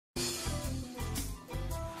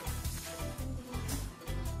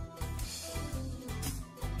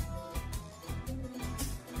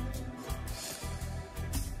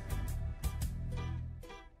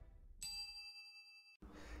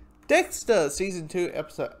Dexter, Season 2,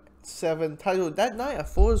 Episode 7, titled That Night at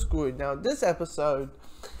Forest Grove. Now, this episode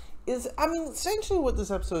is, essentially what this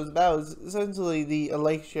episode is about is essentially the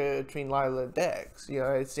relationship between Lila and Dex. You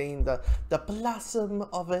know, it's seeing the blossom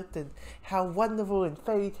of it and how wonderful and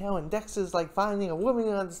fairy tale, and Dexter's like finding a woman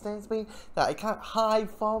who understands me, that I can't hide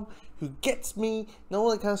from, who gets me, and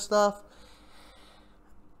all that kind of stuff.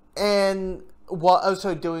 And what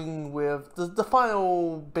also doing with the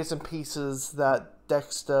final bits and pieces that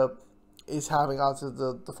Dexter is having after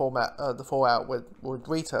the fallout with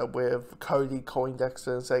Rita, with Cody calling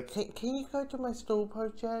Dexter and saying, can you go to my store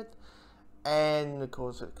project? And of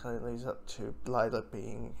course it kind of leads up to Lila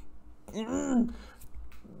being I'm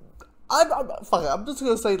just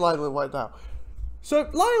gonna say Lila right now. So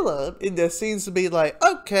Lila in there seems to be like,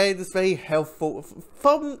 okay, this very helpful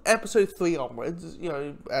from episode 3 onwards, you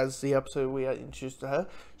know, as the episode we are introduced to her.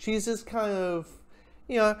 She's this kind of,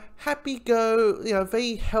 you know, happy go, you know,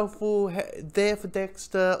 very helpful, there for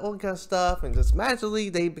Dexter, all that kind of stuff, and just magically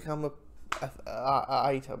they become a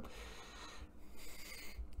item.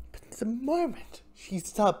 But the moment she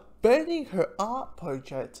starts burning her art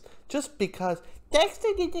projects just because Dexter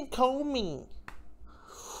didn't call me.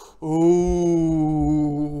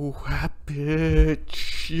 Ooh, that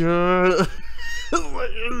bitch. Yeah.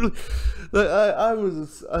 Like, I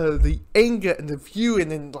was the anger and the view,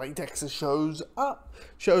 and then like Dexter shows up,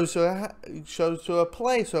 shows her a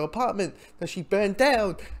place, her apartment that she burned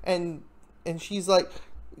down, and she's like,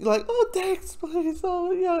 oh Dex, please,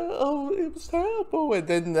 oh yeah, oh it was terrible, and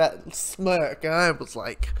then that smirk, and I was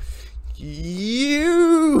like,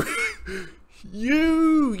 you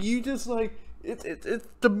just like it's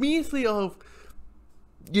the immediately of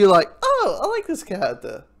you're like, oh, I like this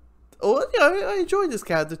character. Or, you know, I enjoy this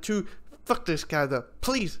character too. Fuck this character.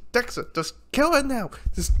 Please, Dexter, just kill her now.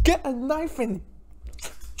 Just get a knife and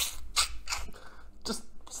just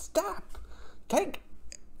stab. Take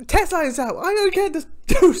lines out. I don't care, just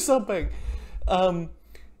do something.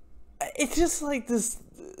 It's just like this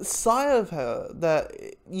side of her that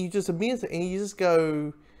you just immediately, and you just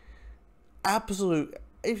go absolute,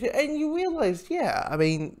 and you realize, yeah, I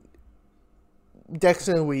mean,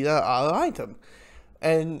 Dexter and Rita are an item.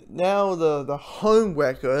 And now the home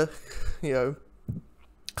wrecker, you know,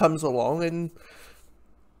 comes along and,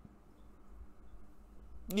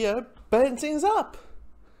 you know, burns things up.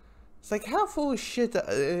 It's like, how full of shit,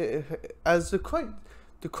 as to quote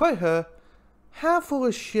her, how full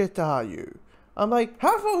of shit are you? I'm like,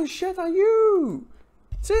 how full of shit are you?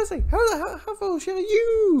 Seriously, how full of shit are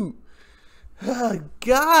you? Oh,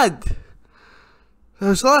 God.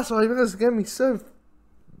 Those last 5 minutes get me so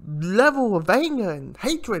level of anger and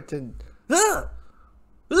hatred and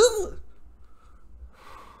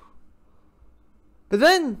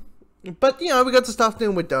but you know, we got the stuff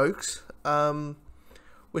dealing with Dokes,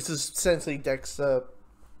 which is essentially Dexter.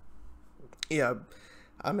 You know,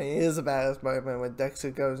 I mean, it is a badass moment when Dexter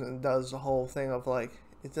goes and does the whole thing of like,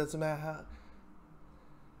 it doesn't matter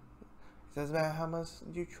how much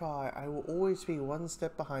you try, I will always be one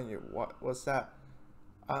step behind you. What was that?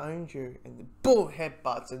 I owned you, and the bull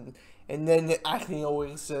headbutts, and then the acting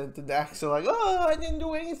always the actor like, oh, I didn't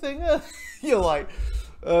do anything. You're like,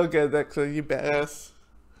 okay, Dexter, you badass.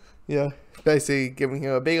 Yeah, basically giving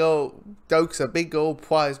him a big old Dokes, a big old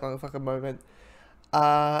prize motherfucker moment.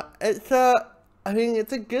 It's I mean,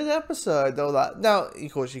 it's a good episode, all that. Now,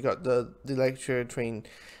 of course, you got the lecture between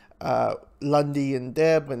Lundy and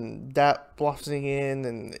Deb, and that blossoming in,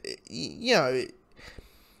 and you know.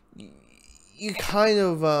 You kind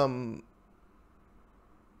of,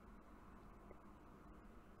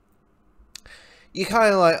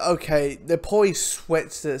 like, okay, they probably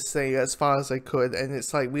switched this thing as far as they could, and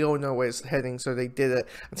it's like, we all know where it's heading, so they did it.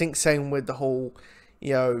 I think same with the whole,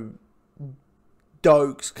 you know,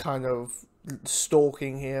 Dokes kind of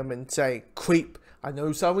stalking him and saying, creep, I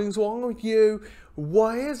know something's wrong with you.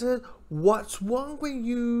 What is it? What's wrong with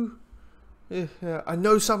you? Yeah, I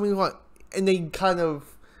know something wrong. And they kind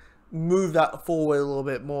of move that forward a little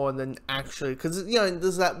bit more, and then actually, because, you know,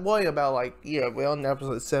 there's that worry about, like, you know, we're on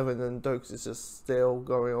episode 7 and Dokes is just still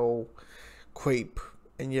going all creep,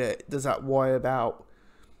 and yeah, there's that worry about.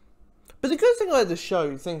 But the good thing about the show,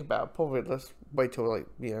 you think about, probably let's wait till, like,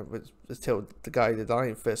 you know, until the guy, the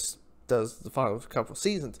Iron Fist, does the final couple of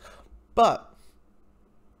seasons. But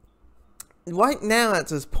right now at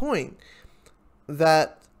this point,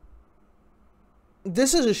 that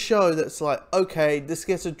this is a show that's like, okay, this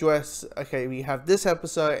gets addressed, okay, we have this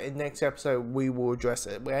episode, and next episode we will address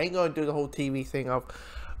it. We ain't gonna do the whole TV thing of,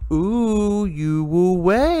 ooh, you will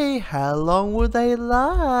wait, how long will they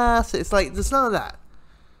last? It's like, there's none of that.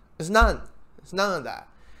 There's none of that.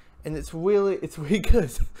 and it's really good. It's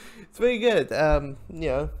really good. You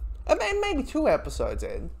know, I mean, maybe 2 episodes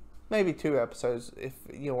in, maybe 2 episodes if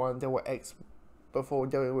you want to deal with X before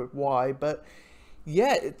dealing with Y. But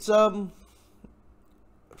yeah, it's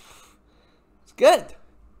good.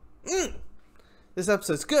 This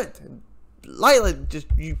episode's good. Lila, just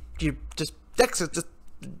Dexter, just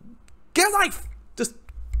get a life. Just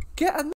get a